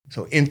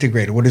So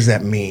integrated, what does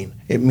that mean?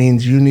 It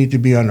means you need to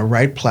be on the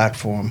right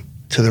platform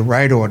to the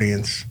right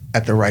audience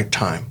at the right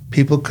time.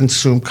 People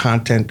consume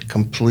content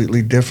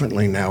completely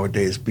differently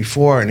nowadays.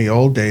 Before, in the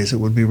old days,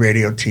 it would be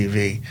radio,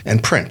 TV,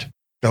 and print.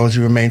 Those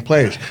were your main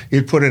players.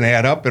 You'd put an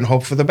ad up and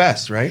hope for the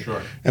best, right?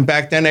 Sure. And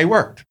back then they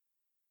worked.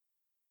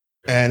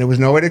 And there was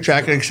no way to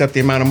track it except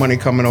the amount of money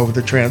coming over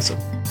the transom.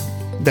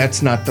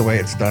 That's not the way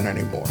it's done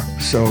anymore.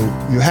 So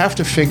you have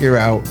to figure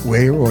out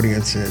where your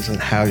audience is and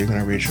how you're going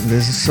to reach them.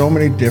 There's so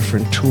many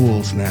different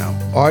tools now.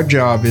 Our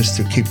job is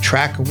to keep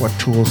track of what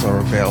tools are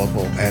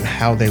available and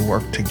how they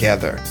work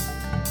together.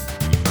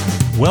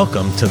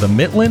 Welcome to the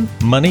Mitlin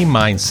Money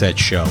Mindset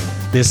Show.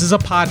 This is a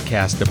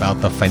podcast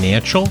about the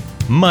financial,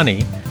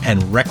 money,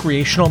 and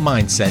recreational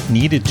mindset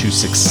needed to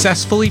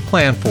successfully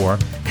plan for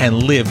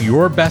and live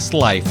your best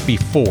life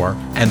before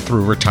and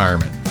through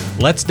retirement.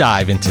 Let's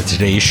dive into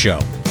today's show.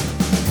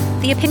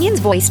 The opinions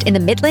voiced in the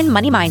Mitlin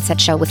Money Mindset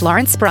Show with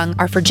Lawrence Sprung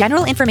are for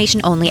general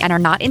information only and are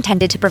not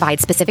intended to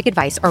provide specific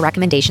advice or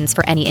recommendations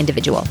for any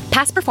individual.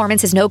 Past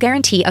performance is no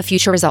guarantee of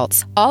future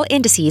results. All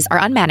indices are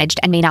unmanaged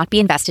and may not be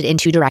invested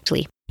into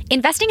directly.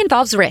 Investing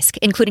involves risk,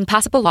 including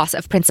possible loss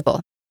of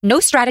principal. No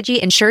strategy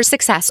ensures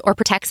success or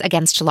protects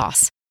against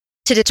loss.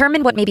 To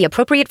determine what may be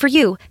appropriate for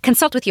you,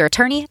 consult with your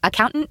attorney,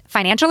 accountant,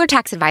 financial or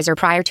tax advisor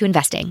prior to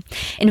investing.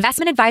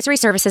 Investment advisory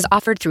services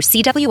offered through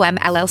CWM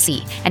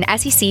LLC, an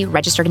SEC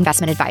registered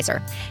investment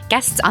advisor.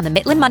 Guests on the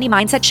Mitlin Money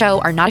Mindset Show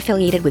are not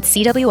affiliated with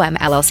CWM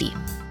LLC.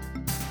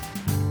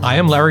 I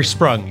am Larry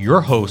Sprung,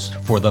 your host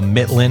for the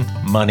Mitlin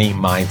Money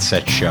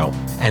Mindset Show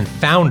and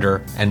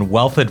founder and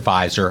wealth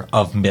advisor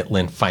of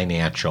Mitlin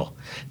Financial.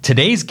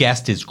 Today's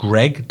guest is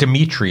Greg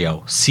Demetrio,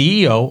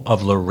 CEO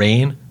of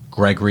Lorraine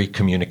Gregory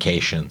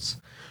Communications.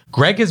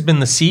 Greg has been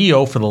the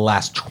CEO for the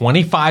last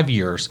 25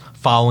 years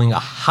following a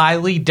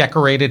highly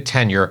decorated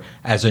tenure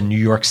as a New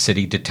York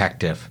City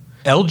detective.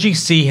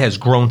 LGC has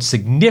grown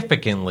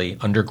significantly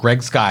under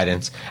Greg's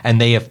guidance,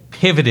 and they have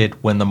pivoted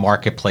when the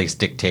marketplace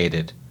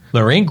dictated.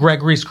 Lorraine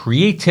Gregory's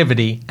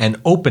creativity and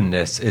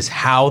openness is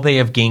how they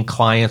have gained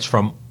clients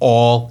from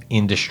all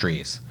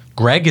industries.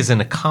 Greg is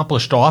an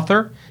accomplished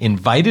author,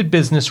 invited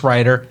business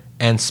writer,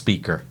 and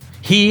speaker.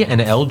 He and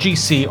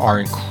LGC are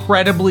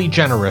incredibly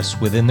generous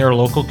within their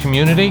local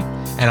community,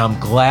 and I'm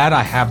glad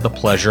I have the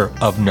pleasure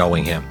of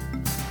knowing him.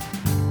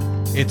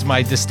 It's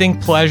my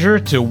distinct pleasure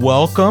to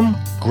welcome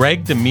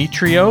Greg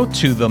Demetrio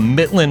to the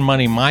Mitlin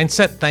Money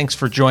Mindset. Thanks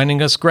for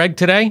joining us, Greg,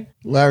 today.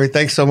 Larry,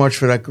 thanks so much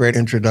for that great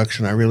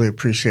introduction. I really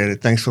appreciate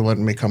it. Thanks for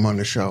letting me come on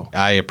the show.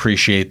 I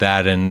appreciate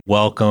that and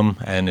welcome,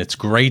 and it's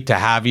great to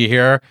have you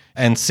here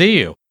and see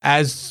you.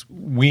 As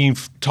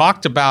we've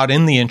talked about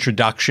in the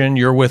introduction,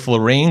 you're with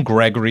Lorraine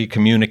Gregory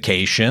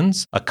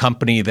Communications, a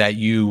company that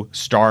you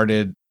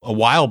started a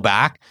while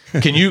back.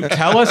 Can you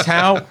tell us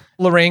how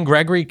Lorraine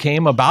Gregory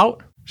came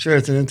about? Sure,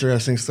 it's an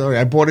interesting story.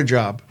 I bought a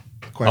job,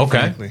 quite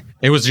frankly.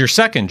 It was your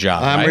second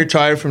job, I'm right?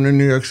 retired from the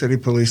New York City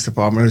Police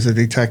Department. I was a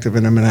detective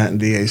in the Manhattan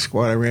DA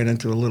squad. I ran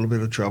into a little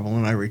bit of trouble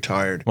and I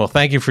retired. Well,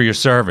 thank you for your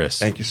service.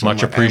 Thank you so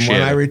much. Much appreciated.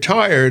 And when I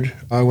retired,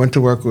 I went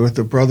to work with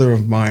a brother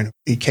of mine.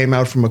 He came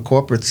out from a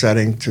corporate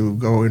setting to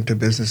go into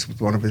business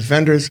with one of his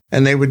vendors,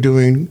 and they were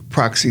doing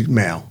proxy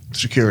mail,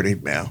 security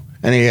mail.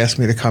 And he asked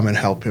me to come and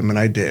help him, and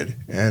I did.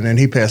 And then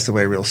he passed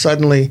away real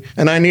suddenly,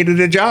 and I needed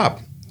a job.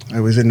 I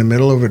was in the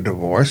middle of a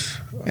divorce,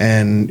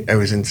 and I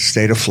was in a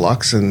state of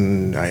flux,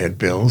 and I had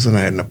bills, and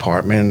I had an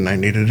apartment, and I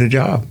needed a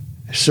job.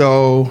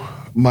 So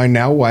my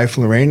now wife,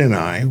 Lorraine, and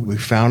I, we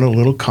found a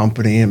little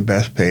company in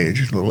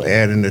Bethpage, a little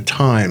ad in the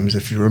Times.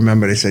 If you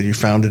remember, they said, you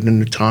found it in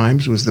the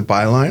Times, was the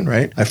byline,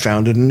 right? I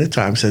found it in the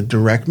Times, said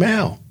direct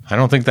mail. I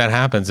don't think that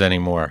happens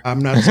anymore. I'm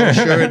not so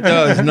sure it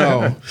does,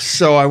 no.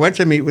 So I went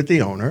to meet with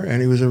the owner,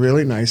 and he was a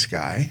really nice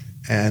guy.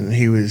 And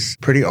he was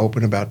pretty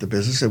open about the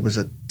business. It was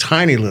a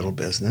tiny little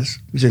business.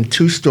 It was in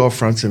 2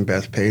 storefronts in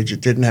Bethpage.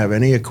 It didn't have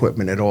any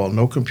equipment at all,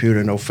 no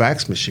computer, no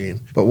fax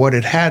machine. But what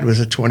it had was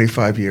a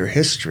 25-year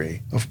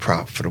history of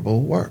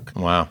profitable work.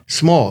 Wow.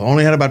 Small,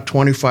 only had about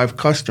 25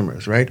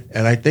 customers, right?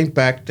 And I think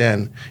back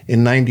then,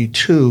 in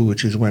 92,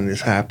 which is when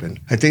this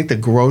happened, I think the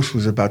gross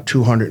was about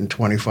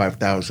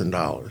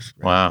 $225,000. Right?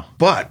 Wow.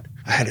 But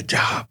I had a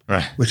job,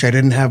 Right. which I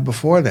didn't have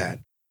before that.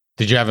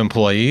 Did you have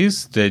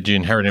employees? Did you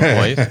inherit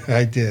employees?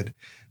 I did.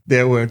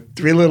 There were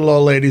 3 little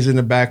old ladies in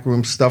the back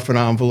room stuffing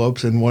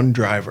envelopes and 1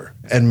 driver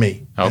and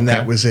me. Okay. And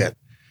that was it.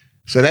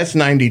 So that's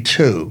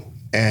 92.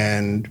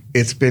 And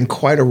it's been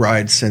quite a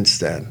ride since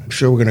then. I'm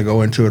sure we're going to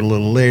go into it a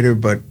little later,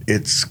 but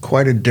it's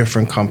quite a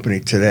different company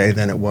today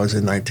than it was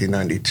in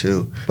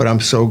 1992. But I'm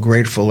so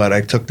grateful that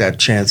I took that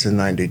chance in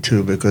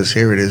 92 because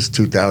here it is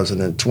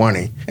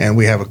 2020, and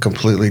we have a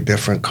completely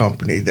different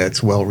company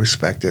that's well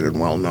respected and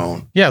well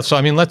known. Yeah, so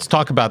I mean, let's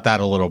talk about that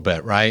a little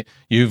bit, right?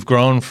 You've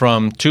grown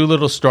from 2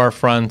 little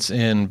storefronts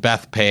in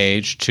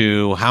Bethpage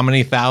to how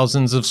many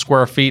thousands of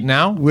square feet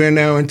now? We're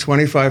now in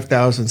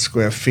 25,000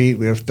 square feet.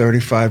 We have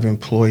 35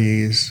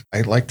 employees.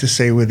 I'd like to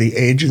say we're the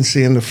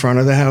agency in the front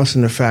of the house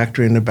and the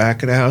factory in the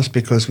back of the house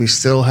because we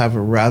still have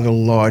a rather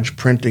large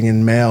printing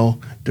and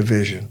mail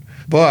division.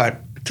 But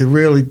to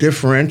really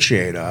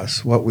differentiate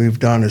us, what we've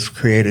done is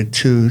created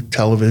 2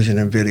 television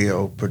and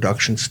video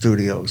production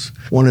studios.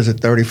 One is a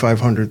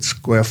 3,500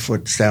 square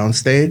foot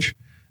soundstage,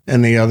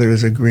 and the other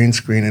is a green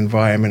screen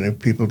environment. If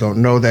people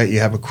don't know that, you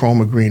have a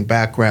chroma green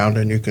background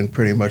and you can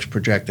pretty much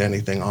project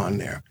anything on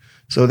there.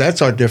 So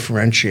that's our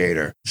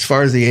differentiator. As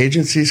far as the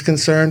agency is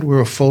concerned,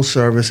 we're a full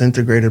service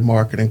integrated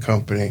marketing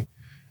company.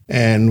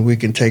 And we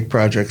can take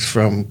projects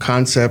from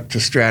concept to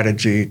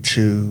strategy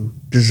to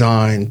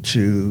design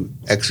to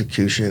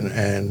execution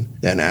and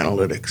then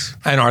analytics.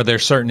 And are there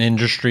certain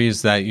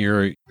industries that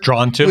you're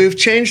drawn to? We've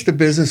changed the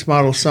business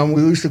model some.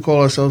 We used to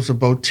call ourselves a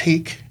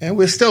boutique, and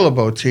we're still a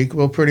boutique.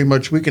 Well, pretty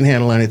much we can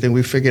handle anything.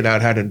 We figured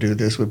out how to do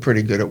this. We're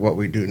pretty good at what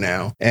we do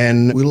now.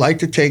 And we like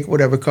to take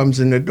whatever comes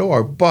in the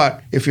door.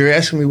 But if you're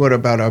asking me what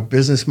about our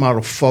business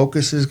model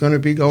focus is going to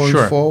be going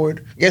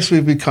forward, yes,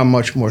 we've become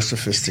much more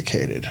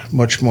sophisticated,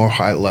 much more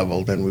high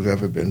level than we've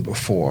ever been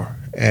before.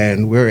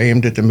 And we're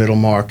aimed at the middle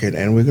market,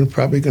 and we're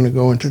probably going to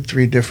go into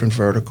 3 different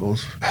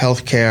verticals: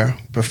 healthcare,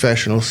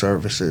 professional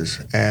services,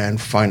 and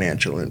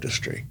financial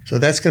industry. So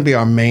that's going to be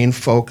our main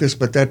focus,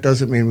 but that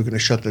doesn't mean we're going to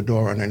shut the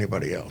door on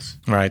anybody else.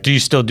 Right. Do you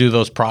still do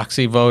those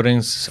proxy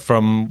votings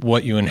from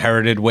what you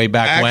inherited way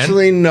back when?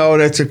 Actually, no,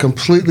 that's a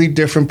completely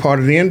different part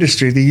of the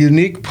industry. The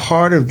unique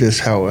part of this,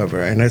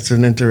 however, and it's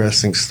an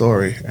interesting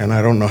story, and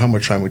I don't know how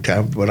much time we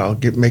have, but I'll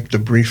make the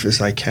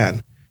briefest I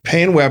can.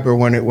 PaineWebber,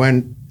 when it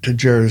went to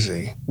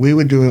Jersey, we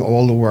were doing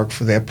all the work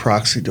for their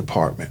proxy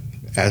department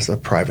as a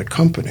private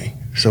company.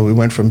 So we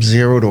went from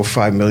 0 to a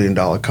 $5 million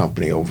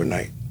company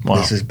overnight. Wow.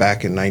 This is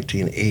back in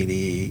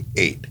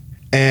 1988.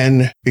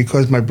 And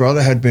because my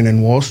brother had been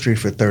in Wall Street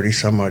for 30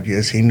 some odd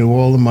years, he knew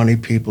all the money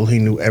people, he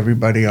knew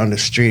everybody on the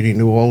street, he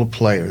knew all the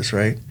players,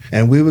 right?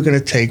 And we were going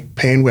to take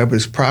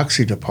PaineWebber's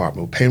proxy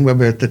department.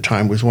 PaineWebber at the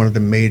time was one of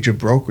the major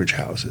brokerage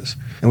houses.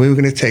 And we were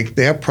going to take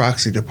their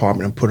proxy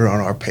department and put it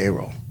on our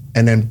payroll.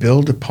 And then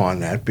build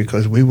upon that,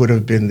 because we would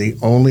have been the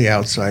only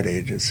outside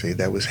agency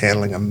that was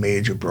handling a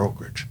major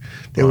brokerage.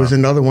 There was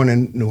another one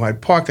in New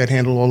Hyde Park that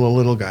handled all the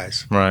little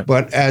guys. Right.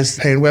 But as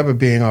PaineWebber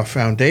being our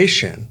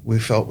foundation, we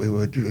felt we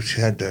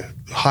had the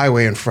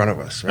highway in front of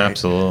us. Right?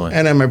 Absolutely.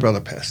 And then my brother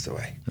passed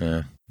away.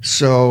 Yeah.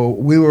 So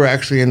we were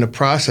actually in the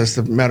process.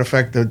 As a matter of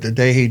fact, the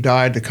day he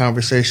died, the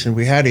conversation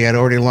we had, he had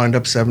already lined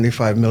up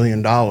 $75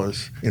 million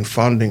in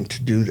funding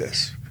to do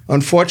this.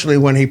 Unfortunately,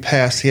 when he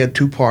passed, he had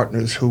 2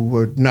 partners who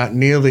were not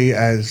nearly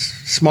as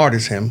smart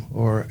as him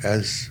or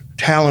as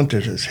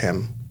talented as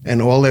him.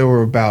 And all they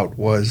were about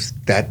was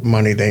that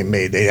money they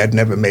made. They had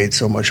never made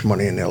so much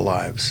money in their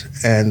lives.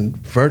 And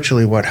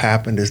virtually what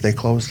happened is they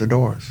closed the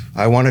doors.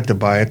 I wanted to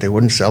buy it. They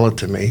wouldn't sell it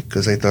to me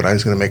because they thought I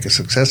was going to make a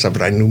success of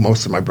it. I knew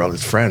most of my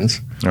brother's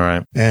friends. All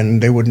right.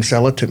 And they wouldn't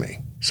sell it to me.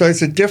 So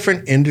it's a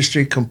different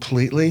industry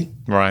completely.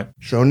 Right.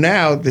 So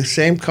now the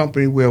same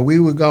company where we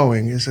were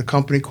going is a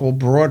company called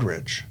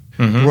Broadridge.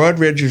 Mm-hmm.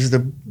 Broadridge is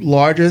the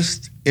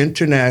largest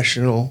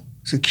international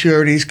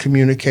securities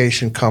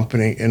communication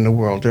company in the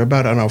world. They're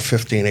about,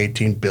 $15,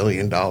 $18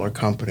 billion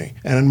company.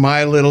 And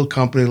my little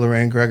company,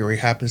 Lorraine Gregory,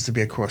 happens to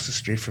be across the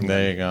street from me.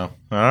 There you go.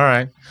 All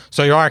right.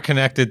 So you are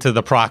connected to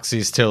the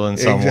proxies still in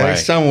some way.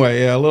 Some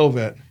way, yeah, a little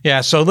bit.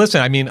 Yeah. So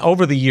listen, I mean,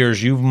 over the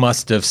years, you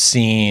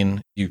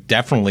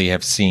definitely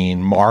have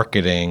seen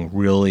marketing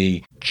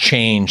really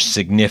change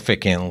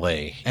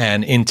significantly.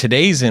 And in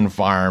today's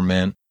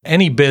environment,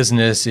 any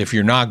business, if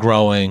you're not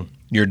growing,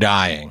 you're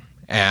dying.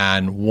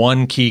 And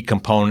one key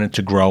component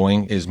to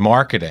growing is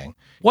marketing.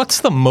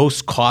 What's the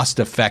most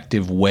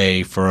cost-effective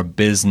way for a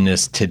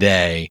business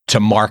today to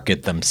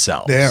market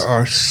themselves? There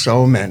are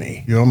so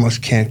many. You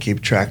almost can't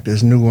keep track.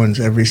 There's new ones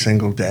every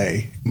single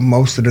day.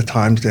 Most of the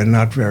times, they're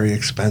not very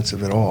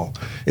expensive at all.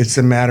 It's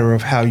a matter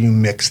of how you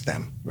mix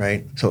them,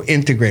 right? So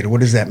integrated,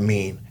 what does that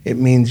mean? It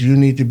means you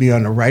need to be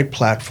on the right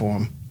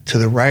platform to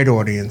the right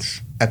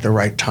audience at the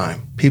right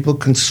time. People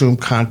consume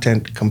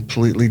content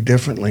completely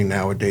differently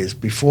nowadays.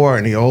 Before,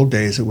 in the old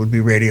days, it would be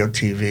radio,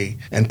 TV,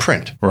 and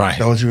print. Right.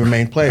 Those were your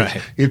main players.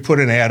 Right. You'd put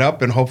an ad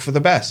up and hope for the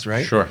best,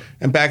 right? Sure.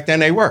 And back then,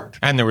 they worked.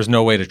 And there was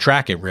no way to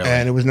track it, really.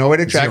 And there was no way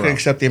to track Zero. it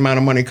except the amount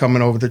of money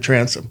coming over the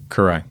transom.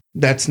 Correct.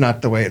 That's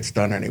not the way it's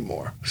done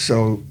anymore.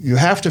 So you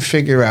have to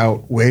figure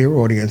out where your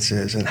audience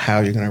is and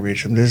how you're going to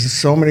reach them. There's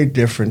so many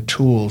different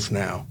tools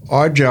now.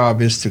 Our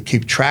job is to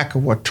keep track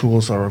of what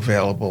tools are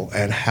available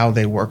and how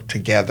they work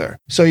together.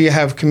 So you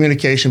have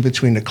communication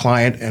between the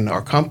client and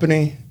our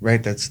company,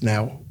 right? That's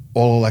now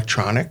all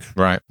electronic.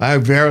 Right. I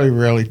very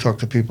rarely talk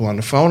to people on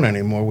the phone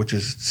anymore, which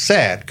is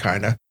sad,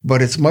 kind of,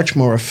 but it's much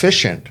more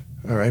efficient.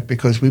 All right,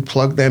 because we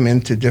plug them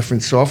into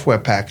different software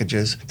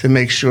packages to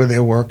make sure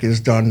their work is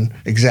done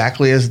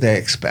exactly as they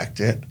expect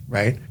it,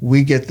 right?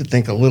 We get to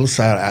think a little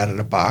side out of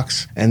the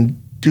box,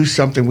 and do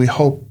something we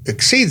hope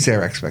exceeds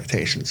their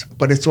expectations.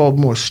 But it's all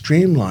more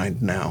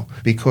streamlined now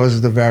because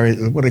of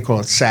the what do they call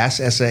it, SaaS,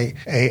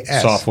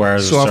 S-A-A-S. Software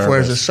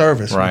as a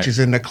service, right. Which is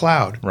in the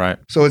cloud. Right.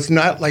 So it's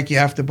not like you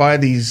have to buy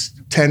these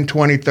 $10,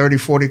 $20,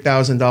 $30,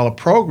 $40,000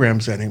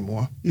 programs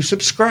anymore. You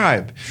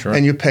subscribe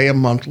and you pay a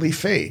monthly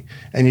fee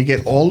and you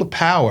get all the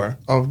power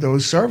of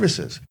those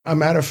services. As a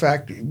matter of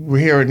fact, we're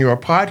here in your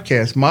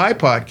podcast. My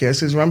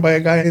podcast is run by a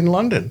guy in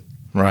London.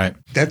 Right.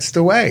 That's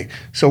the way.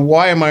 So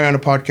why am I on a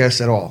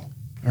podcast at all?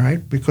 All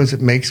right. Because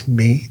it makes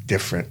me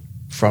different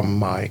from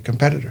my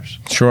competitors.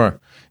 Sure.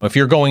 If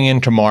you're going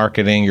into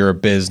marketing, you're a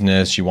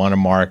business, you want to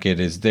market,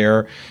 is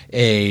there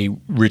a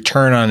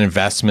return on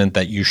investment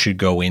that you should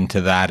go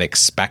into that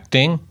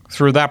expecting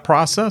through that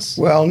process?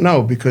 Well,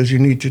 no, because you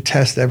need to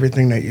test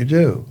everything that you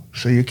do.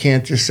 So you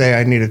can't just say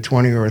I need a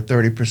 20 or a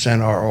 30%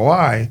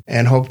 ROI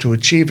and hope to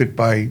achieve it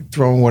by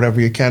throwing whatever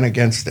you can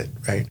against it,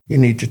 right? You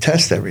need to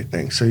test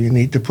everything. So you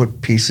need to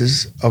put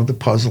pieces of the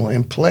puzzle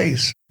in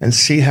place and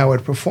see how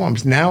it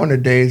performs. Now in the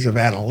days of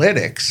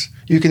analytics,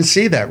 you can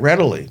see that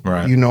readily.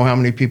 Right. You know how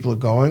many people are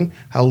going,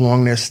 how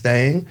long they're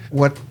staying,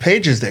 what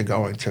pages they're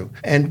going to.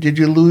 And did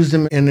you lose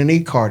them in an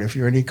e-cart if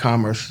you're an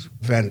e-commerce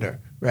vendor,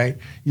 right?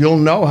 You'll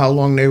know how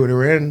long they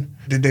were in.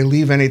 Did they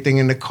leave anything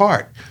in the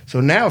cart?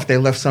 So now if they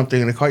left something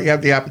in the cart, you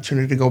have the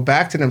opportunity to go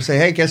back to them and say,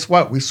 hey, guess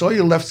what? We saw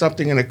you left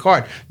something in the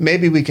cart.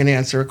 Maybe we can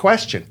answer a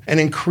question and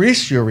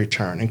increase your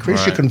return,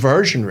 increase your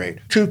conversion rate.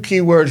 Two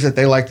key words that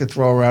they like to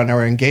throw around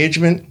are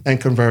engagement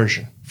and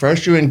conversion.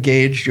 First, you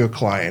engage your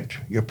client,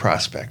 your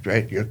prospect,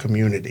 right? Your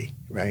community,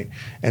 right?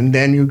 And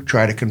then you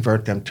try to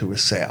convert them to a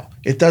sale.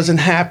 It doesn't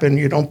happen.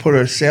 You don't put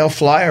a sale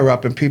flyer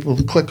up and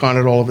people click on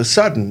it all of a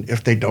sudden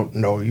if they don't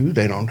know you,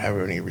 they don't have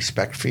any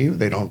respect for you,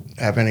 they don't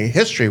have any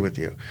history with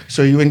you.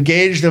 So you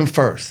engage them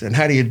first. And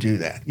how do you do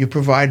that? You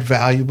provide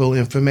valuable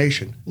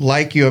information,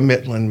 like your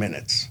Midland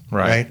Minutes,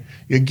 right?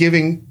 You're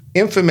giving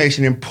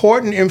information,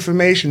 important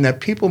information that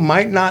people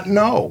might not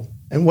know.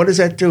 And what does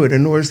that do? It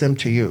inures them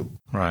to you.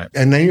 Right.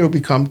 And then you'll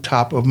become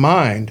top of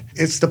mind.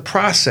 It's the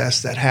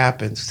process that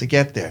happens to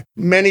get there.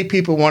 Many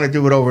people want to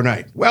do it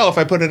overnight. Well, if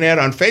I put an ad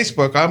on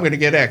Facebook, I'm going to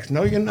get X.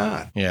 No, you're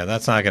not. Yeah,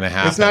 that's not going to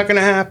happen. It's not going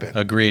to happen.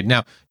 Agreed.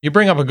 Now, you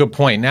bring up a good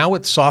point. Now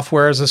with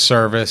software as a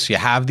service, you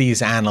have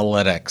these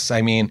analytics.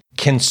 I mean,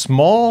 can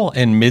small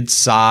and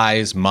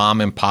mid-size mom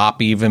and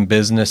pop even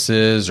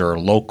businesses or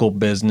local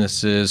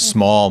businesses,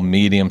 small,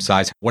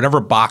 medium-size, whatever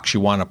box you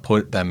want to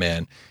put them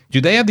in, do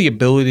they have the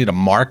ability to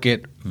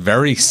market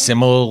very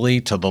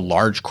similarly to the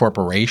large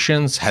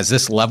corporations? Has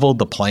this leveled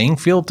the playing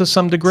field to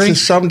some degree? To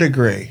some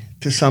degree.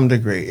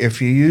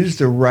 If you use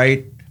the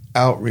right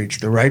outreach,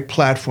 the right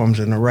platforms,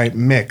 and the right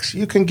mix,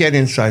 you can get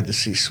inside the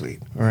C-suite,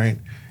 all right?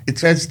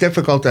 It's as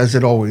difficult as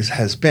it always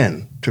has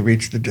been to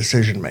reach the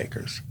decision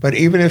makers. But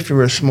even if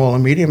you're a small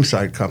and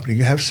medium-sized company,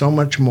 you have so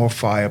much more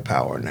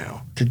firepower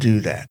now to do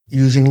that.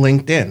 Using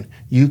LinkedIn,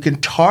 you can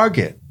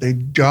target the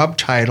job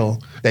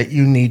title that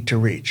you need to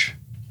reach.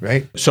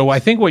 Right. So I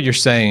think what you're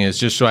saying is,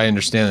 just so I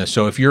understand this,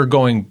 so if you're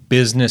going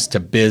business to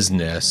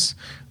business,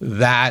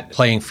 that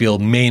playing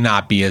field may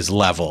not be as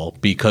level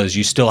because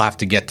you still have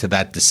to get to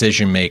that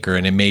decision maker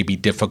and it may be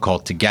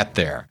difficult to get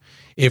there.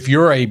 If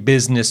you're a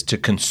business to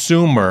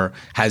consumer,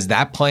 has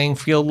that playing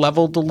field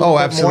leveled a little bit more?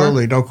 Oh,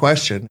 absolutely. No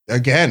question.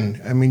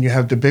 Again, I mean, you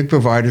have the big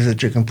providers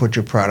that you can put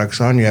your products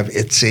on. You have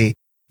Etsy.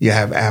 You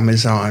have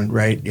Amazon,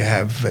 right? You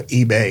have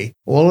eBay.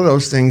 All of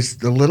those things,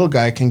 the little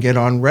guy can get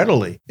on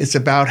readily. It's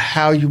about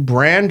how you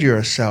brand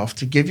yourself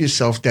to give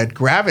yourself that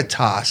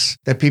gravitas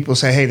that people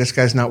say, hey, this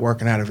guy's not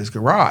working out of his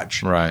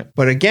garage. Right.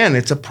 But again,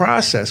 it's a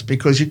process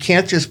because you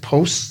can't just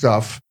post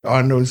stuff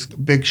on those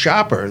big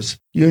shoppers.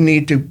 You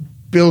need to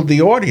build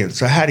the audience.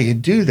 So how do you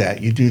do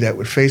that? You do that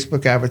with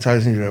Facebook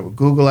advertising, you do that with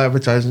Google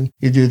advertising,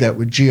 you do that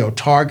with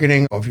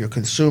geo-targeting of your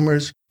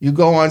consumers. You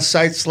go on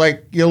sites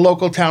like your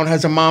local town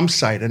has a mom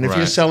site. And if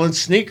you're selling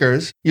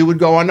sneakers, you would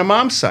go on the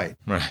mom site.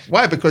 Right.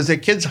 Why? Because their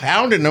kids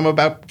hounding them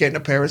about getting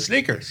a pair of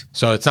sneakers.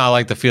 So it's not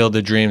like the Field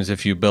of Dreams.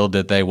 If you build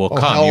it, they will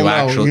come. Hell You no.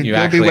 actually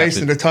You'll be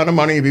wasting a ton of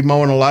money. You'll be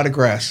mowing a lot of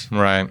grass.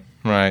 Right.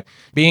 Right.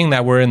 Being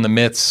that we're in the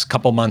midst, a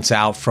couple months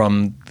out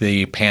from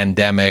the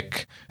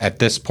pandemic at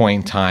this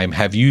point in time,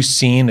 have you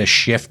seen a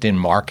shift in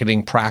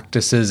marketing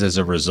practices as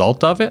a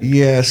result of it?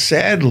 Yeah,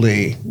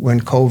 sadly,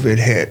 when COVID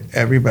hit,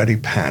 everybody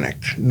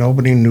panicked.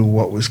 Nobody knew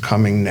what was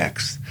coming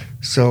next.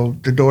 So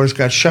the doors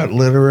got shut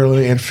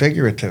literally and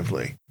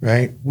figuratively,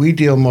 right? We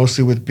deal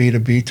mostly with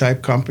B2B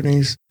type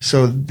companies.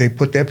 So they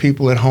put their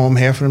people at home.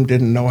 Half of them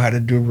didn't know how to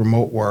do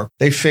remote work.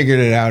 They figured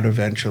it out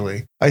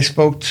eventually. I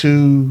spoke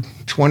to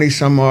 20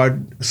 some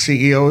odd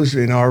CEOs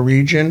in our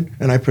region,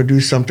 and I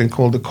produced something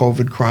called the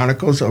COVID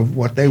Chronicles of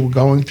what they were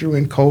going through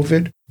in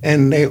COVID.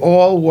 And they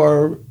all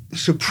were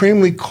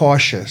supremely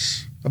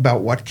cautious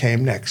about what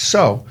came next.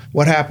 So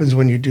what happens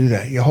when you do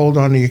that? You hold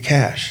on to your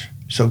cash.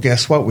 So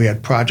guess what? We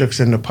had projects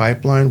in the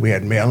pipeline. We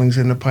had mailings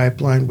in the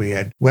pipeline. We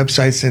had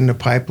websites in the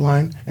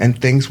pipeline,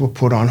 and things were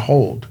put on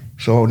hold.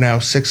 So now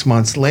 6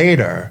 months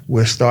later,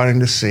 we're starting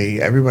to see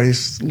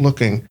everybody's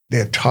looking.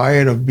 They're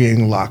tired of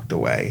being locked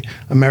away.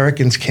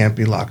 Americans can't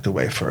be locked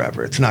away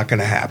forever. It's not going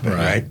to happen,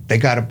 right? They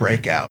got to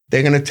break out.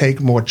 They're going to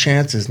take more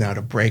chances now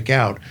to break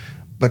out.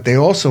 But they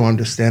also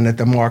understand that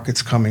the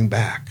market's coming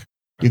back.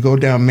 You go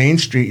down Main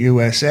Street,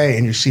 USA,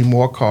 and you see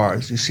more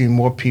cars. You see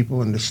more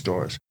people in the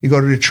stores. You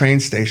go to the train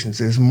stations.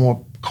 There's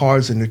more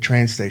cars in the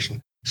train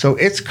station. So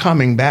it's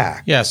coming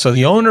back. Yeah, so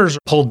the owners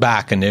pulled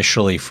back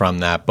initially from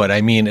that. But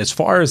I mean, as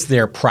far as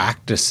their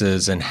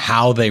practices and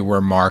how they were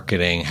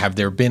marketing, have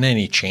there been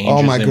any changes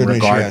in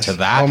regard to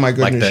that? Oh, my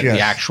goodness, like the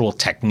actual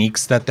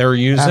techniques that they're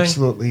using?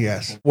 Absolutely,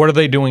 yes. What are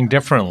they doing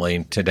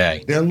differently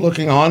today? They're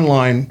looking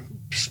online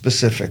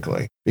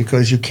specifically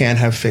because you can't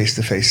have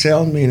face-to-face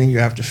sales, meaning you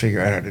have to figure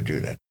out how to do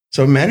that.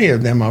 So many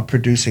of them are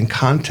producing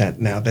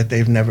content now that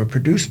they've never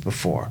produced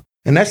before.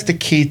 And that's the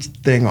key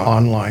thing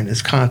online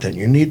is content.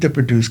 You need to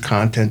produce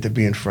content to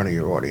be in front of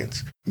your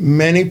audience.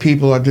 Many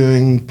people are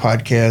doing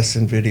podcasts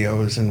and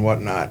videos and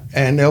whatnot,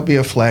 and there'll be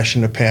a flash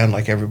in the pan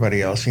like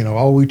everybody else.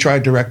 We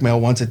tried direct mail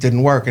once, it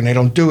didn't work, and they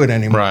don't do it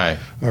anymore. Right.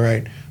 All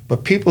right.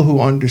 But people who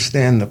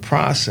understand the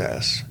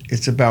process,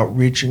 it's about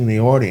reaching the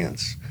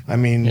audience.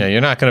 Yeah,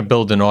 you're not going to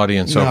build an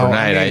audience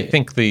overnight. I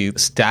think the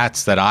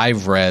stats that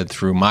I've read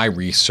through my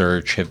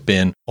research have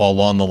been all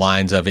along the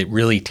lines of it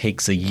really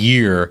takes a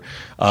year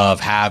of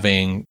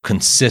having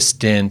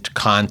consistent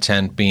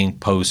content being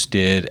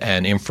posted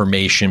and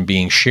information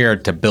being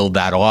shared to build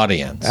that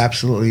audience.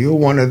 Absolutely. You're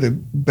one of the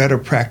better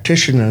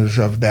practitioners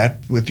of that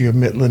with your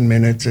Midland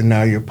Minutes and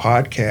now your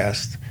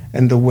podcast.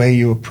 And the way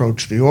you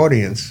approach the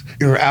audience,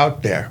 you're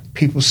out there.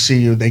 People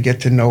see you. They get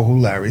to know who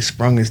Larry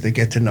Sprung is. They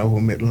get to know who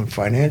Midland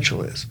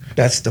Financial is.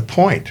 That's the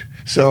point.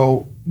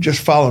 So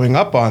just following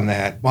up on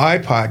that, my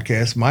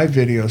podcast, my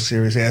video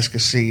series, Ask a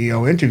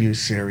CEO interview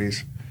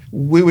series,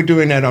 we were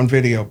doing that on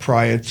video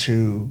prior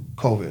to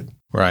COVID.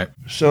 Right.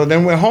 So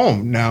then we're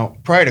home. Now,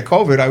 prior to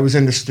COVID, I was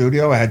in the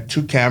studio. I had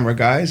 2 camera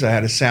guys. I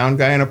had a sound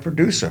guy and a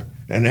producer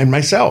and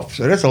myself.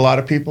 So there's a lot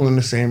of people in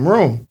the same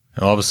room.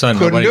 And all of a sudden,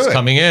 nobody's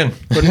coming in.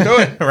 Couldn't do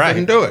it. Right.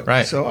 Couldn't do it.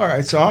 Right. So, all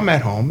right. So I'm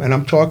at home, and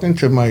I'm talking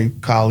to my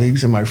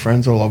colleagues and my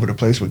friends all over the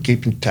place. We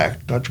keep in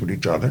touch with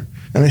each other.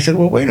 And they said,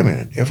 well, wait a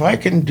minute. If I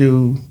can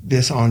do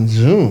this on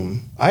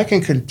Zoom, I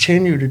can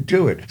continue to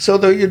do it. So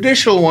the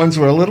initial ones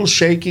were a little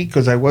shaky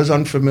because I was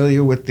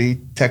unfamiliar with the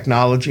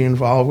technology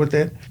involved with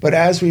it. But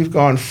as we've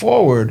gone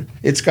forward,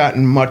 it's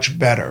gotten much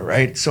better,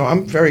 right? So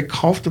I'm very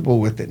comfortable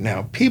with it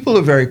now. People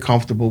are very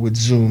comfortable with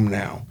Zoom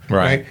now,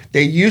 right?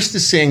 They're used to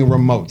seeing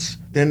remotes.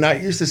 They're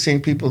not used to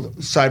seeing people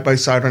side by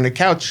side on the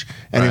couch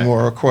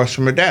anymore or across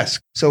from a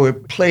desk. So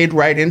it played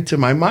right into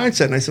my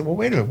mindset. And I said, well,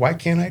 wait a minute, why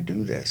can't I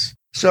do this?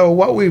 So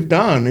what we've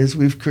done is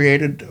we've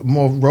created a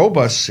more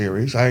robust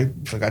series. I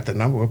forgot the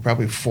number. We're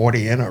probably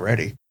 40 in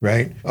already,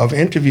 right? Of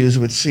interviews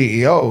with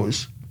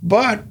CEOs.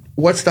 But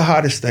what's the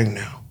hottest thing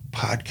now?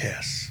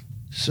 Podcasts.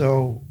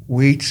 So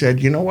we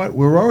said, you know what?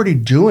 We're already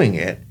doing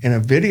it in a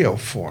video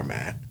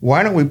format.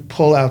 Why don't we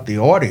pull out the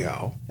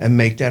audio and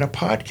make that a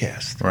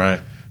podcast? Right.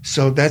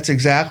 So that's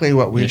exactly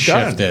what we've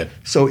done. Shifted.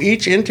 So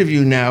each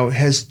interview now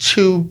has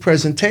 2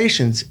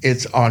 presentations.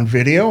 It's on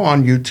video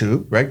on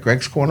YouTube, right?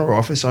 Greg's Corner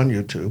Office on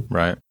YouTube.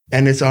 Right.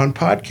 And it's on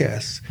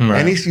podcasts. Right.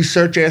 And you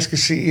search Ask a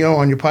CEO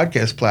on your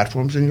podcast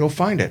platforms and you'll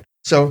find it.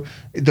 So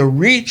the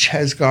reach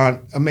has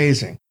gone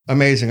amazing.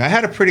 Amazing. I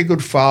had a pretty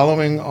good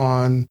following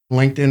on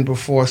LinkedIn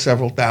before,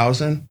 several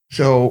thousand.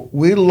 So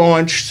we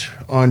launched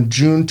on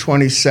June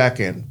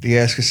 22nd, the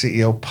Ask a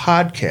CEO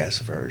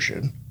podcast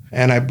version.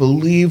 And I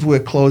believe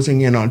we're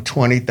closing in on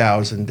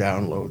 20,000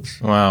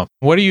 downloads. Wow.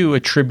 What do you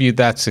attribute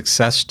that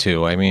success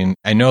to? I mean,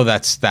 I know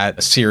that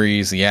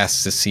series, the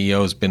Ask the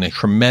CEO, has been a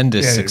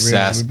tremendous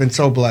success. Really, we've been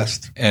so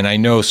blessed. And I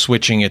know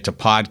switching it to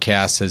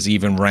podcasts has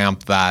even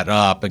ramped that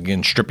up,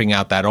 again, stripping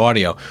out that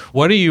audio.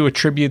 What do you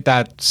attribute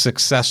that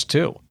success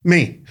to?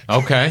 Me.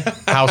 Okay.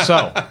 How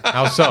so?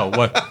 How so?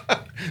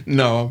 What?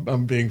 No,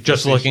 I'm being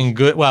just looking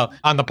good. Well,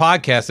 on the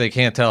podcast, they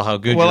can't tell how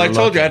good. Well, you're I told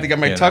looking, you I had to get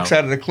my tux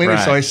out of the cleaner,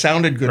 so I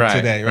sounded good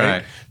today,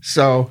 right?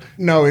 So,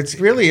 no, it's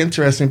really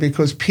interesting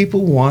because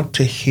people want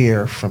to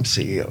hear from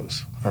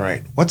CEOs. All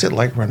right, what's it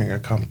like running a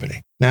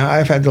company? Now,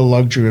 I've had the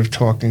luxury of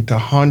talking to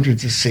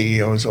hundreds of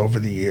CEOs over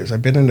the years.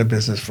 I've been in the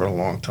business for a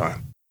long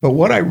time. But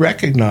what I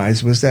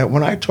recognized was that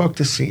when I talk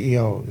to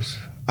CEOs,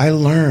 I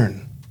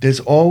learn. There's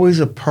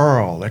always a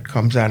pearl that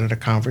comes out of the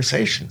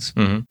conversations.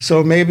 Mm-hmm.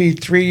 So maybe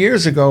 3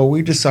 years ago,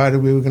 we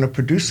decided we were going to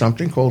produce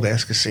something called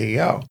Ask a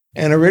CEO.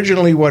 And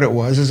originally what it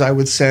was is I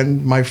would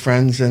send my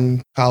friends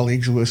and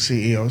colleagues who were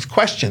CEOs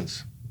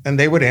questions. And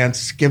they would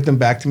give them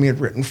back to me in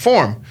written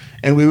form.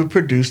 And we would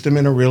produce them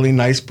in a really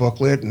nice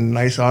booklet and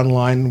nice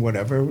online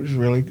whatever. It was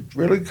really,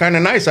 really kind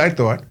of nice, I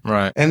thought.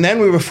 Right. And then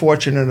we were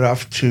fortunate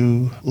enough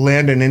to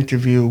land an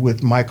interview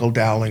with Michael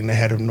Dowling, the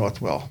head of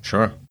Northwell.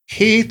 Sure.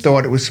 He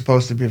thought it was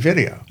supposed to be a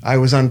video. I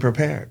was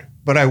unprepared.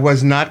 But I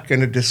was not going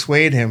to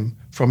dissuade him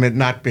from it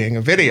not being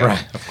a video.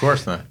 Right, of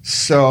course not.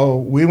 So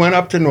we went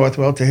up to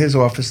Northwell to his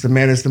office. The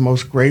man is the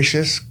most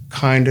gracious,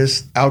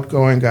 kindest,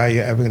 outgoing guy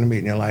you're ever going to meet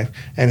in your life.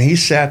 And he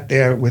sat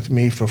there with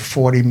me for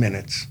 40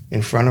 minutes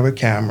in front of a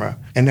camera.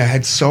 And I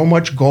had so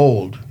much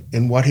gold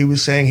in what he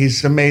was saying.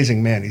 He's an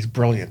amazing man. He's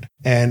brilliant.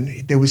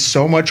 And there was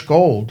so much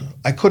gold.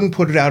 I couldn't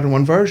put it out in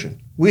one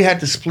version. We had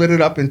to split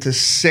it up into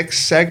 6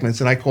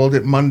 segments, and I called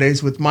it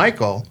Mondays with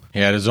Michael. He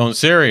had his own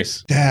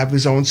series. To have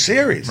his own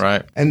series.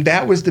 Right. And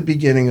that was the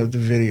beginning of the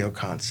video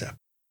concept.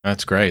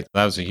 That's great.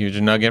 That was a huge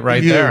nugget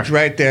right Huge, there.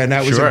 right there. And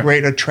that was a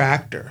great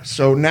attractor.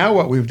 So now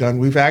what we've done,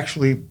 we've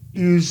actually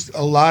used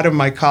a lot of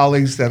my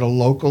colleagues that are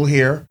local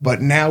here,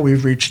 but now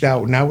we've reached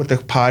out. Now with the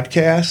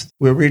podcast,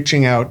 we're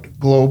reaching out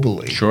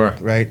globally. Sure.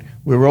 Right?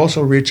 We're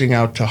also reaching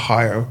out to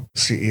higher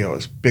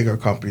CEOs, bigger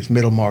companies,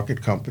 middle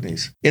market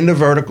companies, in the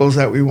verticals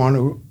that we want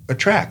to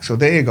attract. So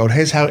there you go.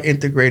 Here's how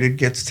Integrated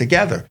gets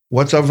together.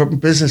 What's our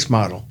business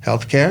model?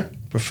 Healthcare,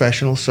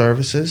 professional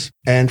services,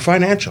 and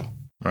financial.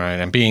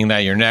 Right. And being that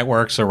your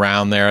network's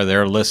around there,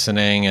 they're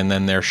listening and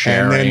then they're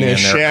sharing and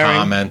they're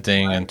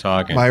commenting and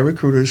talking. My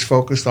recruiters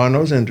focused on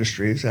those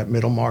industries at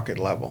middle market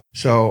level.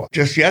 So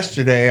just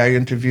yesterday, I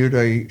interviewed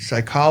a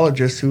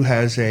psychologist who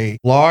has a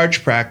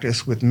large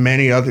practice with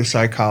many other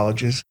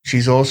psychologists.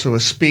 She's also a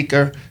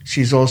speaker.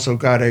 She's also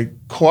got a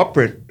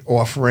corporate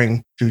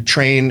offering to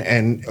train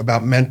and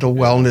about mental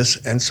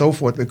wellness and so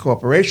forth with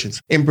corporations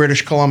in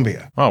British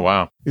Columbia. Oh,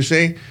 wow. You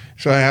see?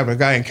 So I have a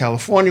guy in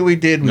California we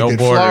did No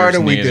Florida, borders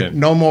we needed. did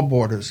no more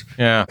borders.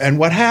 Yeah. And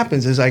what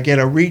happens is I get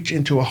a reach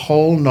into a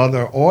whole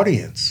nother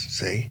audience,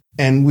 see?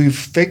 And we've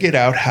figured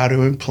out how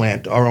to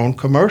implant our own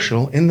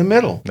commercial in the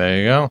middle. There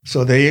you go.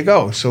 So there you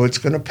go. So it's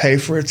going to pay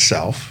for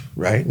itself,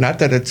 right? Not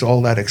that it's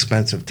all that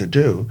expensive to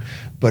do,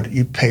 but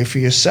you pay for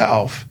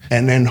yourself.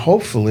 And then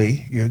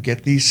hopefully you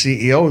get these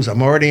CEOs.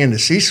 I'm already in the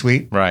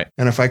C-suite. Right.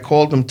 And if I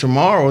called them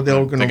tomorrow,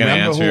 they're going to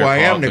remember who I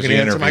am. They're going to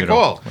answer my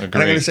call. And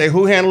I'm going to say,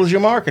 who handles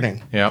your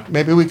marketing? Yeah.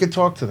 Maybe we could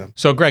talk to them.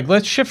 So, Greg,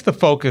 let's shift the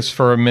focus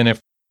for a minute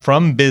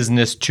from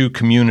business to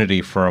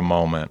community for a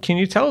moment. Can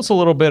you tell us a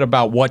little bit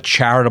about what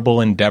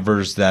charitable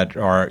endeavors that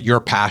you're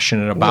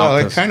passionate about?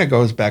 Well, it kind of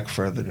goes back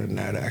further than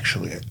that,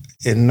 actually.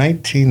 In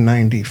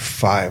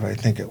 1995, I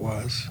think it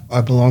was,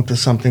 I belonged to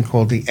something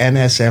called the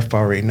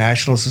NSFRE,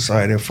 National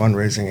Society of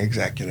Fundraising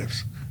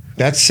Executives.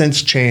 That's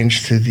since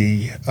changed to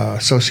the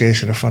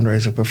Association of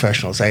Fundraising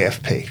Professionals,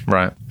 AFP.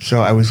 Right.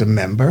 So I was a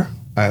member,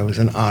 I was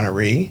an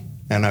honoree,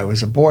 and I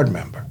was a board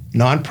member.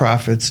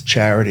 Nonprofits,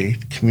 charity,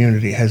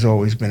 community has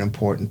always been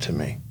important to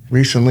me.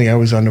 Recently, I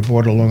was on the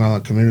board of Long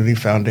Island Community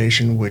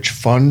Foundation, which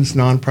funds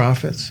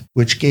nonprofits,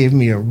 which gave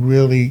me a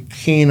really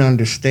keen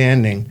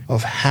understanding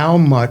of how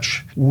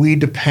much we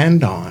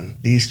depend on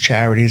these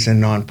charities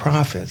and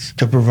nonprofits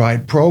to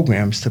provide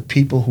programs to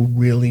people who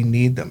really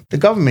need them. The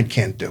government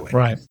can't do it.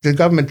 Right. The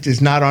government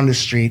is not on the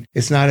street.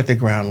 It's not at the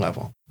ground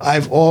level.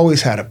 I've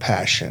always had a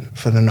passion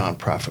for the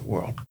nonprofit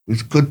world. It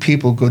was good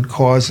people, good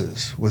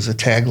causes was a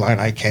tagline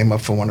I came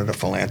up for one of the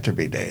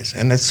philanthropy days.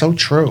 And that's so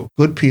true.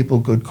 Good people,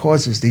 good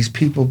causes. These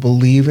people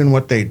believe in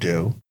what they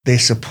do. They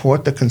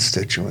support the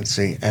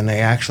constituency, and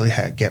they actually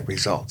get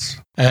results.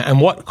 And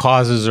what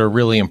causes are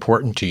really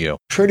important to you?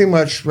 Pretty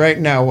much right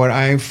now, what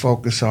I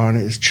focus on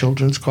is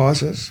children's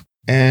causes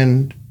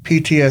and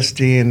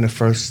PTSD in the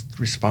first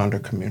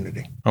responder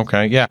community.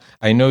 Okay, yeah.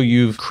 I know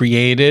you've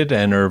created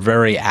and are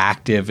very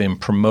active in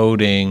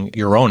promoting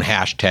your own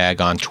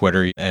hashtag on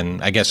Twitter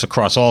and I guess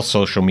across all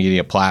social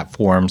media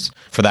platforms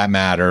for that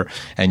matter.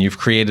 And you've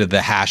created the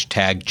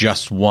hashtag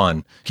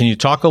 #JustOne. Can you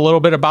talk a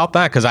little bit about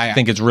that? Because I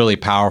think it's really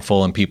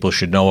powerful and people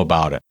should know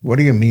about it. What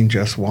do you mean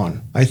just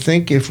one? I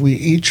think if we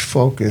each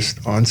focused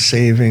on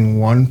saving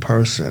one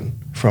person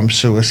from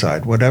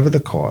suicide, whatever the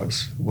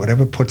cause,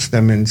 whatever puts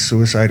them in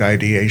suicide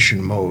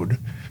ideation mode,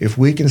 if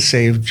we can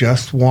save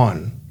just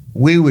one,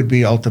 we would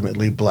be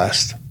ultimately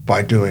blessed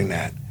by doing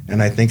that.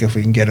 And I think if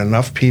we can get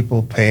enough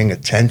people paying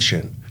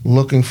attention,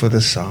 looking for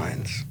the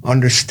signs,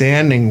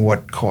 understanding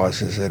what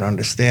causes it,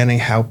 understanding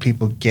how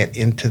people get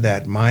into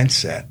that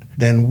mindset,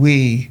 then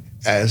we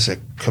as a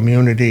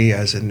community,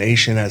 as a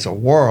nation, as a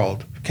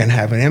world, can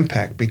have an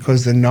impact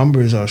because the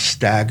numbers are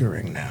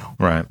staggering now.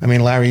 Right. I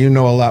mean, Larry, you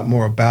know a lot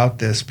more about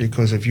this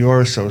because of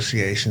your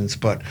associations,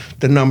 but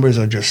the numbers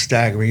are just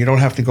staggering. You don't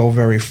have to go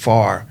very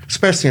far,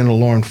 especially in the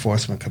law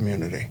enforcement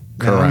community.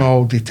 Correct. I'm an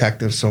old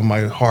detective, so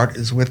my heart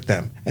is with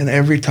them. And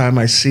every time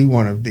I see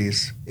one of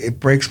these, it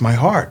breaks my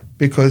heart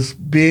because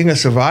being a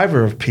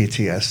survivor of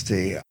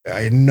PTSD,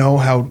 I know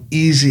how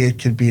easy it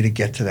could be to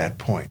get to that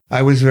point.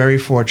 I was very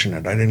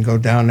fortunate. I didn't go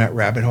down that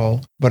rabbit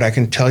hole, but I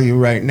can tell you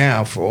right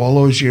now, for all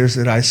those years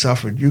that I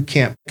suffered, you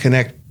can't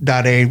connect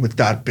dot A with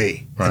dot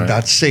B and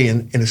dot C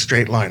in a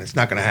straight line. It's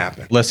not going to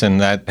happen. Listen,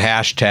 that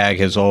hashtag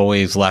has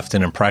always left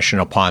an impression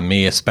upon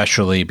me,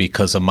 especially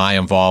because of my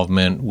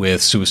involvement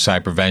with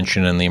suicide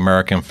prevention and the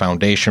American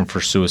Foundation for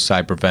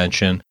Suicide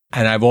Prevention.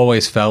 And I've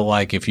always felt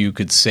like if you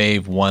could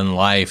save one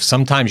life,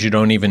 sometimes you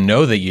don't even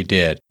know that you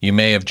did. You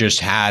may have just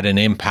had an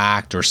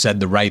impact or said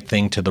the right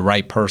thing to the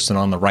right person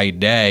on the right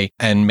day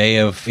and may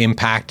have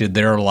impacted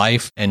their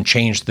life and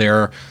changed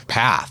their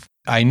path.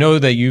 I know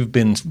that you've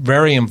been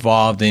very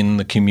involved in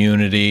the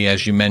community,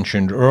 as you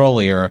mentioned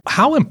earlier.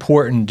 How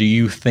important do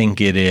you think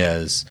it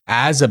is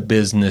as a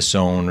business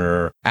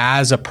owner,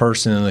 as a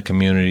person in the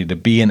community, to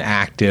be an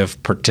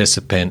active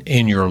participant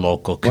in your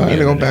local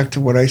community? Well, I go back to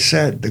what I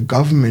said. The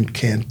government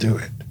can't do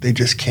it. They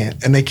just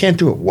can't. And they can't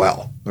do it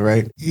well, all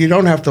right? You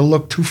don't have to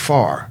look too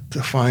far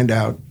to find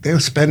out they're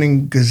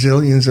spending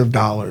gazillions of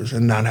dollars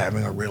and not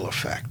having a real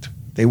effect.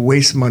 They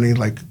waste money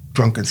like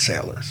drunken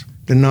sailors.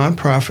 The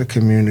nonprofit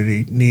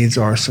community needs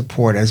our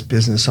support as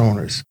business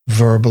owners,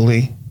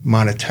 verbally,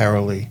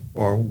 monetarily,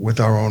 or with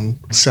our own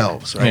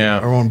selves, right? Yeah.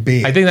 Our own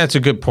being. I think that's a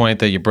good point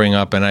that you bring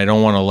up, and I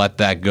don't want to let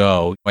that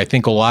go. I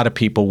think a lot of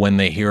people, when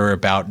they hear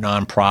about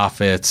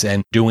nonprofits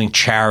and doing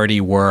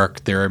charity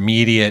work, their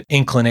immediate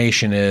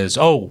inclination is,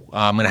 I'm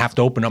going to have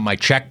to open up my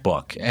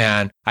checkbook.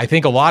 And I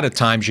think a lot of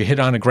times you hit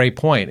on a great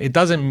point. It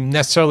doesn't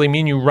necessarily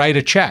mean you write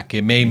a check.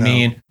 It may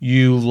mean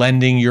you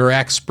lending your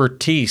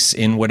expertise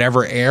in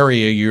whatever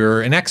area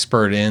you're an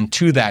expert in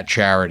to that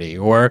charity,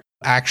 or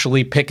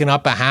actually picking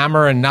up a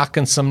hammer and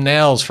knocking some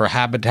nails for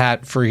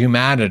Habitat for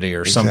Humanity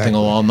or something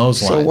along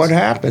those lines. So what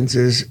happens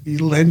is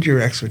you lend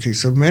your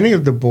expertise. So many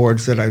of the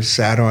boards that I've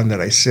sat on,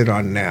 that I sit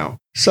on now,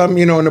 some,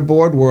 in the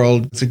board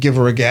world, it's a give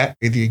or a get.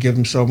 Either you give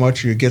them so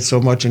much or you get so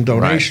much in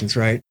donations,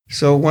 right?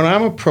 So when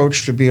I'm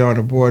approached to be on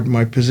a board,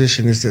 my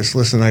position is this: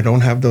 listen, I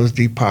don't have those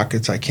deep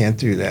pockets. I can't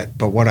do that.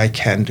 But what I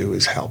can do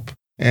is help.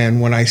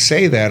 And when I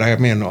say that, I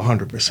mean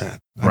 100%.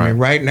 I mean,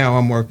 right now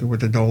I'm working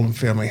with the Dolan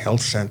Family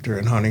Health Center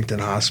in Huntington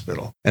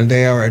Hospital, and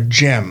they are a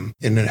gem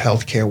in the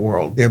healthcare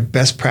world. They're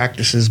best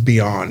practices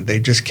beyond. They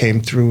just came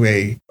through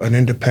an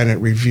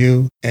independent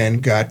review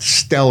and got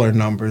stellar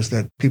numbers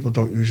that people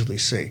don't usually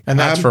see. And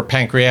that's for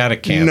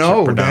pancreatic cancer.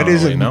 No, that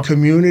is a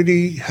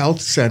community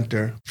health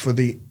center for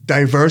the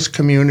diverse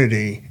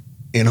community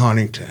in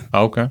Huntington.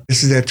 Okay.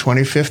 This is their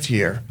 25th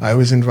year. I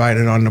was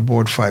invited on the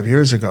board 5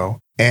 years ago.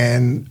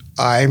 And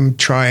I'm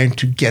trying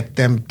to get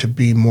them to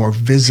be more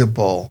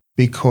visible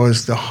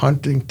because the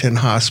Huntington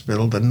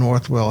Hospital, the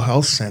Northwell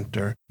Health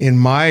Center, in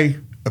my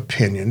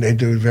opinion, they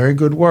do very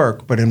good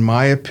work, but in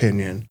my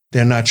opinion,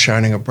 they're not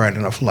shining a bright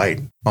enough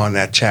light on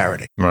that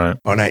charity,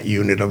 on that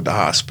unit of the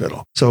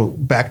hospital. So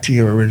back to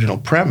your original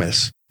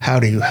premise, how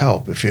do you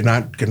help? If you're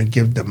not going to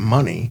give them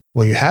money,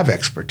 well, you have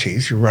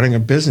expertise. You're running a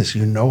business.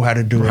 You know how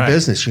to do a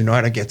business. You know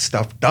how to get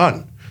stuff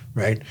done.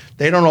 Right?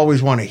 They don't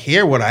always want to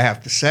hear what I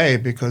have to say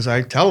because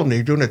I tell them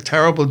they're doing a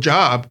terrible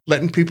job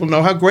letting people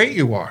know how great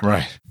you are.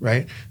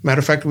 Right? Matter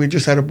of fact, we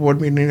just had a board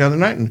meeting the other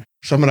night, and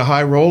some of the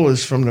high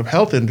rollers from the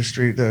health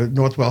industry, the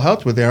Northwell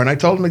Health, were there, and I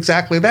told them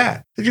exactly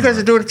that. That you guys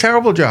are doing a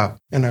terrible job.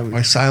 And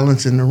my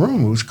silence in the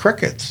room was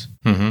crickets.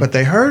 But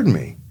they heard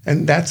me.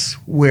 And that's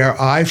where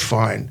I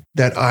find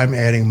that I'm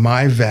adding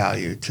my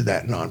value to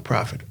that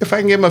nonprofit. If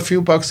I can give them a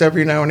few bucks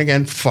every now and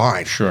again,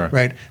 fine.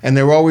 Right? And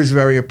they're always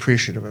very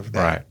appreciative of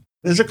that.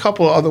 There's a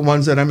couple of other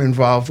ones that I'm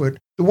involved with.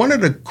 One of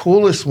the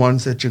coolest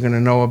ones that you're going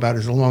to know about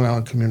is the Long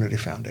Island Community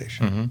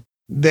Foundation.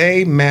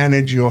 They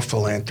manage your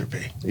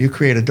philanthropy. You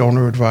create a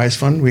donor advised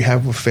fund. We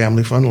have a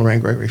family fund,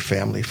 Lorraine Gregory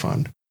Family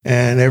Fund.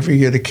 And every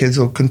year the kids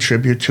will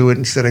contribute to it.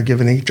 Instead of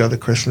giving each other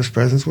Christmas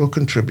presents, we'll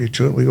contribute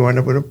to it. We go end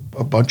up with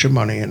a bunch of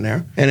money in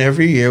there. And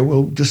every year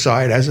we'll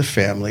decide as a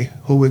family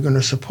who we're going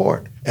to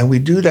support. And we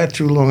do that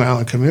through Long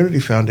Island Community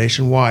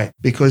Foundation. Why?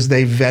 Because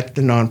they vet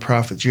the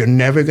nonprofits. You're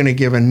never going to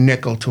give a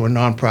nickel to a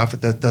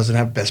nonprofit that doesn't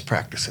have best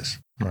practices.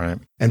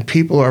 And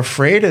people are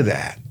afraid of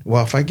that.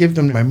 Well, if I give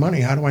them my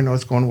money, how do I know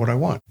it's going to what I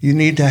want? You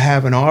need to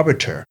have an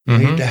arbiter. You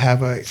need to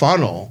have a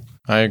funnel.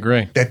 I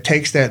agree. That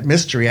takes that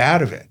mystery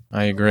out of it.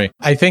 I agree.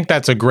 I think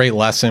that's a great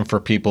lesson for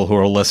people who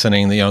are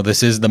listening.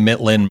 This is the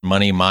Mitlin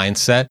Money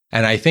Mindset.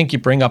 And I think you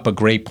bring up a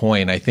great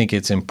point. I think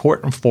it's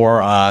important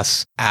for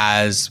us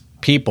as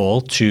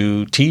people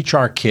to teach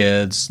our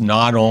kids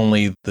not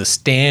only the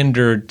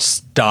standard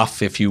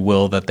stuff, if you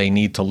will, that they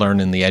need to learn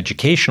in the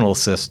educational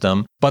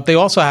system, but they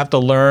also have to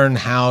learn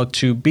how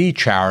to be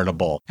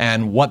charitable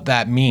and what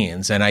that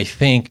means. And I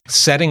think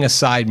setting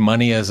aside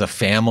money as a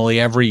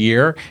family every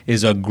year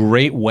is a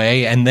great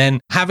way. And then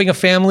having a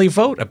family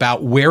vote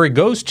about where it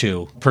goes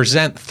to,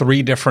 present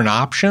 3 different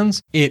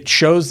options. It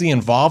shows the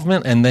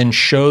involvement and then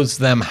shows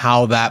them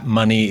how that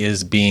money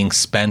is being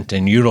spent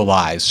and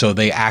utilized. So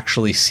they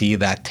actually see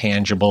that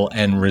tangible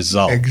end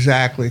result.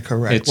 Exactly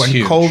correct. It's when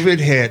huge. COVID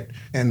hit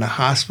and the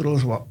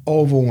hospitals were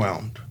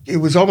overwhelmed, it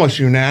was almost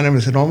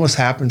unanimous. It almost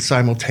happened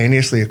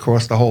simultaneously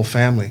across the whole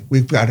family.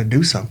 We've got to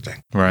do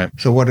something.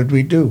 So what did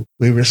we do?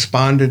 We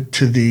responded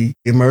to the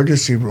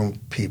emergency room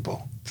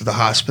people, to the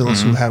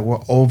hospitals who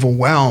were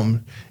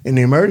overwhelmed in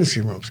the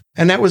emergency rooms.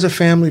 And that was a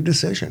family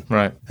decision.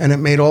 And it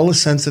made all the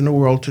sense in the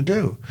world to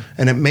do.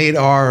 And it made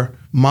our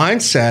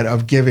mindset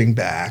of giving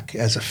back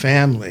as a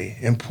family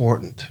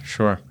important.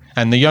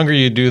 And the younger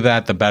you do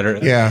that, the better.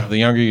 Yeah. The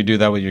younger you do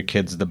that with your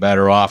kids, the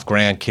better off,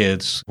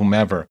 grandkids,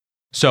 whomever.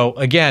 So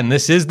again,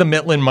 this is the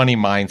Mitlin Money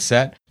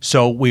Mindset.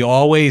 So we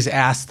always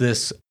ask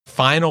this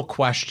final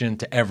question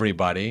to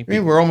everybody. I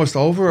mean, we're almost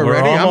over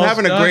already. I'm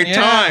having a great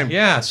time.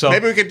 Yeah. So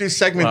maybe we could do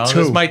segment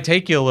 2. This might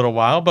take you a little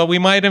while, but we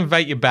might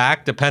invite you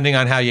back depending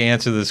on how you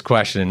answer this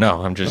question.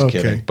 No, I'm just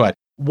kidding. But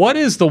what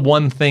is the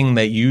one thing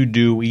that you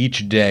do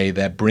each day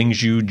that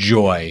brings you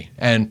joy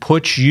and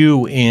puts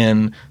you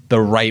in the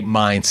right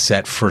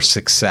mindset for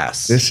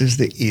success? This is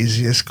the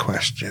easiest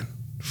question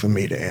for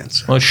me to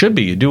answer. Well, it should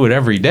be. You do it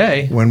every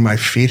day. When my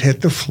feet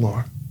hit the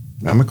floor,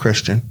 I'm a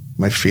Christian.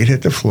 My feet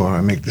hit the floor,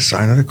 I make the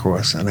sign of the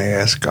cross, and I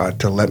ask God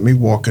to let me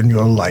walk in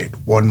your light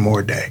one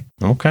more day.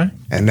 Okay.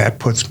 And that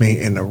puts me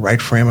in the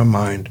right frame of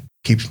mind,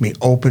 keeps me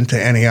open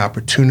to any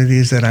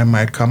opportunities that I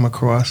might come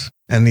across,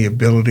 and the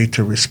ability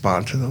to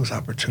respond to those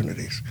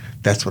opportunities.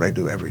 That's what I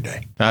do every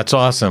day. That's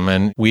awesome.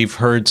 And we've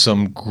heard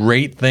some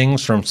great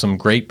things from some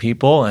great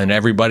people, and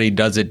everybody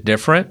does it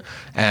different.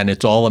 And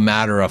it's all a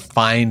matter of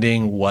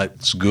finding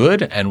what's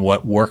good and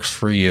what works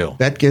for you.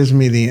 That gives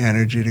me the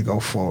energy to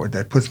go forward.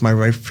 That puts my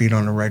right feet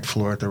on the right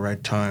floor at the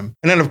right time.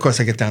 And then, of course,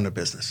 I get down to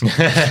business.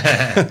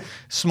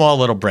 Small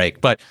little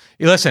break. But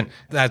listen,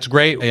 that's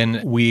great.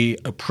 And we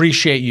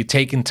appreciate you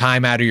taking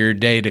time out of your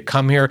day to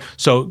come here.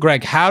 So,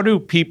 Greg, how do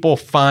people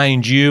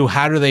find you?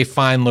 How do they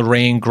find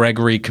Lorraine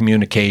Gregory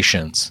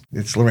Communications?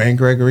 It's Lorraine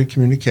Gregory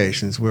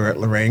Communications. We're at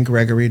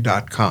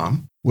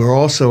lorrainegregory.com. We're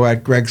also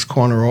at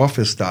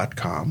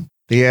gregscorneroffice.com.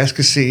 The Ask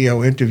a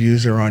CEO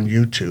interviews are on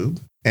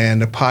YouTube,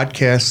 and the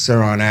podcasts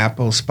are on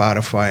Apple,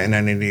 Spotify, and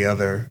any of the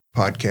other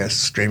podcast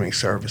streaming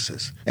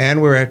services.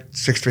 And we're at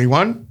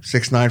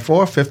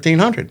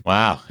 631-694-1500.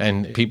 Wow.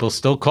 And people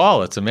still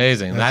call. It's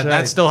amazing. That's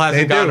right. That still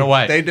hasn't gone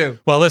away. They do.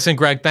 Well, listen,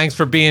 Greg, thanks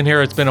for being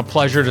here. It's been a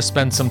pleasure to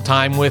spend some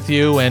time with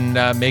you, and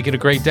make it a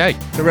great day.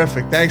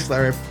 Terrific. Thanks,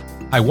 Larry.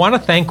 I want to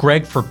thank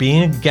Greg for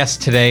being a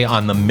guest today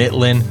on the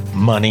Mitlin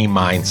Money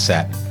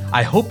Mindset.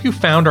 I hope you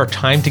found our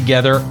time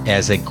together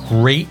as a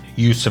great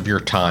use of your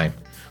time.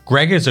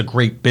 Greg is a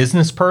great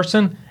business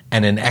person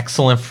and an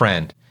excellent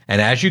friend, and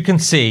as you can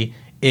see,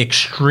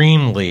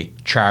 extremely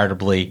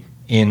charitably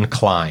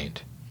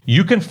inclined.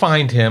 You can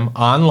find him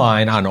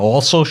online on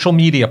all social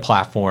media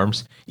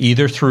platforms,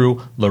 either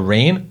through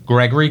Lorraine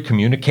Gregory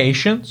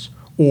Communications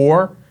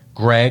or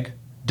Greg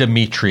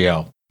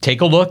Demetrio.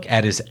 Take a look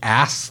at his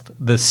Ask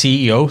the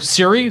CEO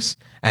series,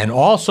 and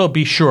also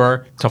be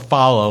sure to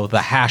follow the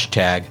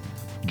hashtag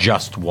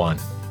 #JustOne.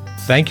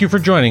 Thank you for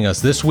joining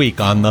us this week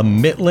on the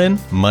Mitlin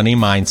Money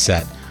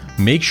Mindset.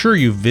 Make sure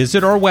you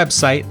visit our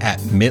website at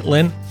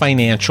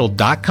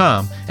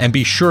mitlinfinancial.com and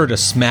be sure to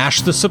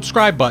smash the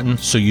subscribe button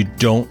so you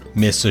don't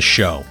miss a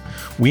show.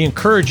 We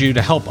encourage you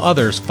to help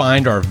others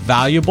find our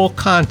valuable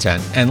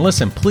content. And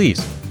listen,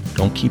 please,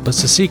 don't keep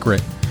us a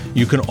secret.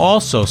 You can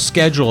also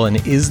schedule an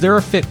Is There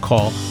a Fit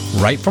call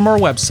right from our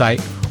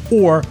website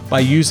or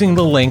by using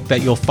the link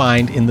that you'll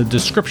find in the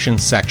description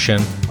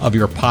section of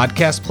your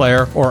podcast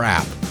player or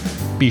app.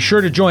 Be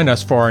sure to join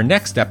us for our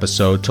next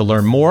episode to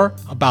learn more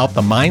about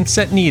the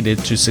mindset needed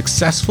to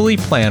successfully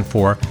plan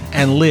for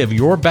and live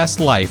your best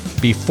life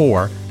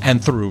before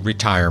and through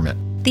retirement.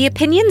 The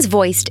opinions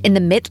voiced in the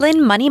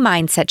Mitlin Money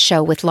Mindset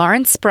Show with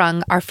Lawrence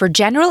Sprung are for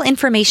general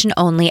information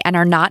only and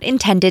are not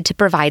intended to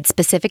provide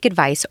specific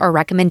advice or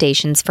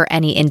recommendations for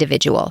any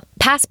individual.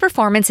 Past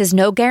performance is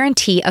no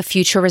guarantee of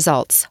future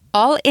results.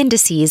 All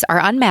indices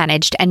are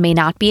unmanaged and may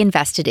not be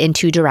invested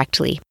into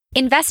directly.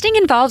 Investing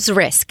involves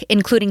risk,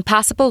 including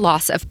possible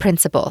loss of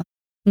principal.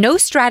 No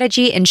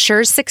strategy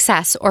ensures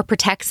success or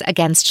protects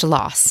against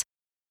loss.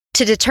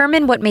 To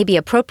determine what may be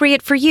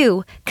appropriate for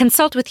you,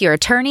 consult with your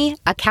attorney,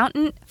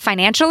 accountant,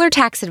 financial or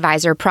tax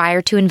advisor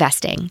prior to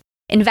investing.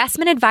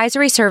 Investment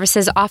advisory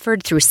services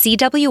offered through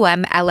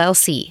CWM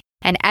LLC,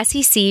 an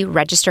SEC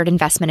registered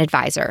investment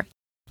advisor.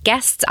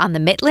 Guests on the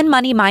Mitlin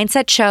Money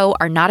Mindset Show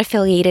are not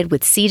affiliated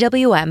with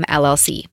CWM LLC.